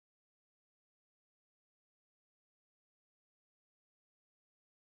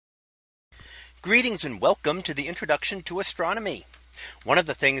Greetings and welcome to the introduction to astronomy. One of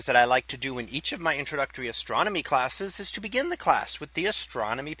the things that I like to do in each of my introductory astronomy classes is to begin the class with the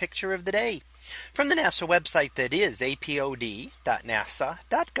astronomy picture of the day from the NASA website, that is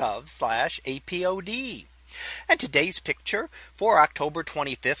apod.nasa.gov/apod. And today's picture for October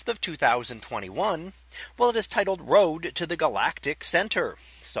 25th of 2021. Well, it is titled Road to the Galactic Center.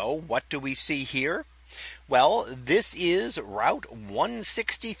 So what do we see here? Well, this is Route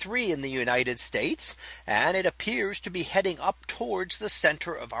 163 in the United States, and it appears to be heading up towards the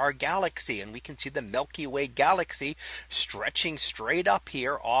center of our galaxy. And we can see the Milky Way galaxy stretching straight up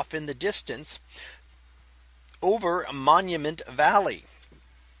here off in the distance over Monument Valley.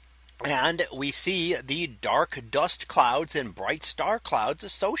 And we see the dark dust clouds and bright star clouds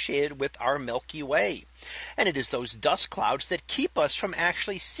associated with our Milky Way. And it is those dust clouds that keep us from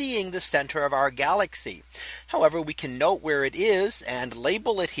actually seeing the center of our galaxy. However, we can note where it is and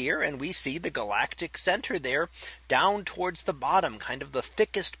label it here. And we see the galactic center there down towards the bottom, kind of the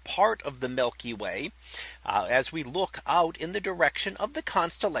thickest part of the Milky Way, as we look out in the direction of the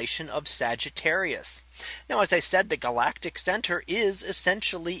constellation of Sagittarius. Now, as I said, the galactic center is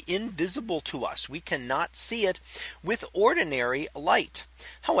essentially invisible to us. We cannot see it with ordinary light.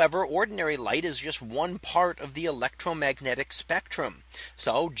 However, ordinary light is just one part of the electromagnetic spectrum.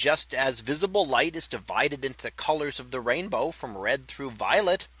 So just as visible light is divided into the colors of the rainbow from red through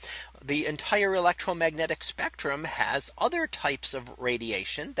violet, the entire electromagnetic spectrum has other types of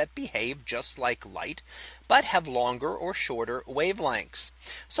radiation that behave just like light, but have longer or shorter wavelengths.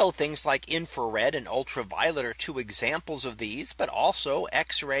 So things like infrared and ultraviolet are two examples of these, but also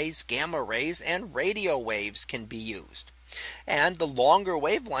X-rays, gamma rays, and radio waves can be used. And the longer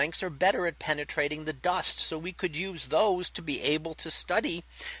wavelengths are better at penetrating the dust. So we could use those to be able to study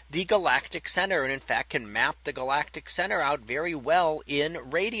the galactic center, and in fact can map the galactic center out very well in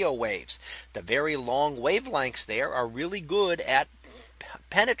radio waves. The very long wavelengths there are really good at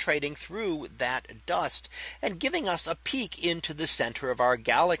penetrating through that dust and giving us a peek into the center of our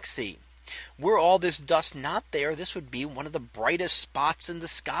galaxy. Were all this dust not there, this would be one of the brightest spots in the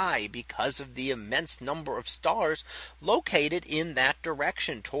sky because of the immense number of stars located in that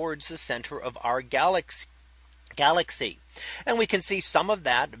direction towards the center of our galaxy. And we can see some of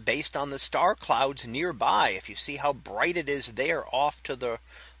that based on the star clouds nearby. If you see how bright it is there off to the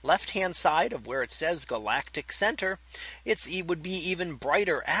left hand side of where it says galactic center, it would be even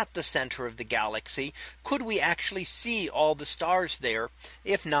brighter at the center of the galaxy. Could we actually see all the stars there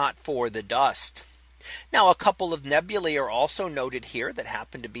if not for the dust? Now, a couple of nebulae are also noted here that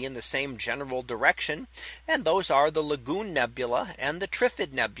happen to be in the same general direction. And those are the Lagoon Nebula and the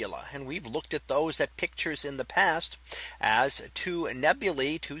Trifid Nebula. And we've looked at those at pictures in the past as two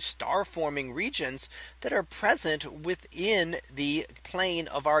nebulae, two star forming regions that are present within the plane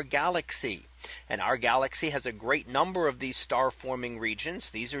of our galaxy. And our galaxy has a great number of these star forming regions.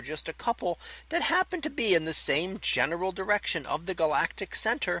 These are just a couple that happen to be in the same general direction of the galactic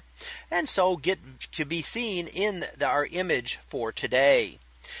center, and so get to be seen in our image for today.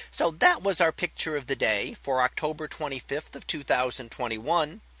 So that was our picture of the day for October 25th of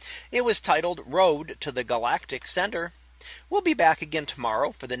 2021. It was titled Road to the Galactic Center. We'll be back again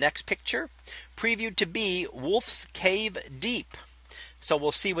tomorrow for the next picture, previewed to be Wolf's Cave Deep. So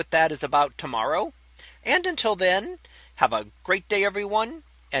we'll see what that is about tomorrow. And until then, have a great day, everyone,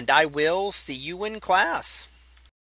 and I will see you in class.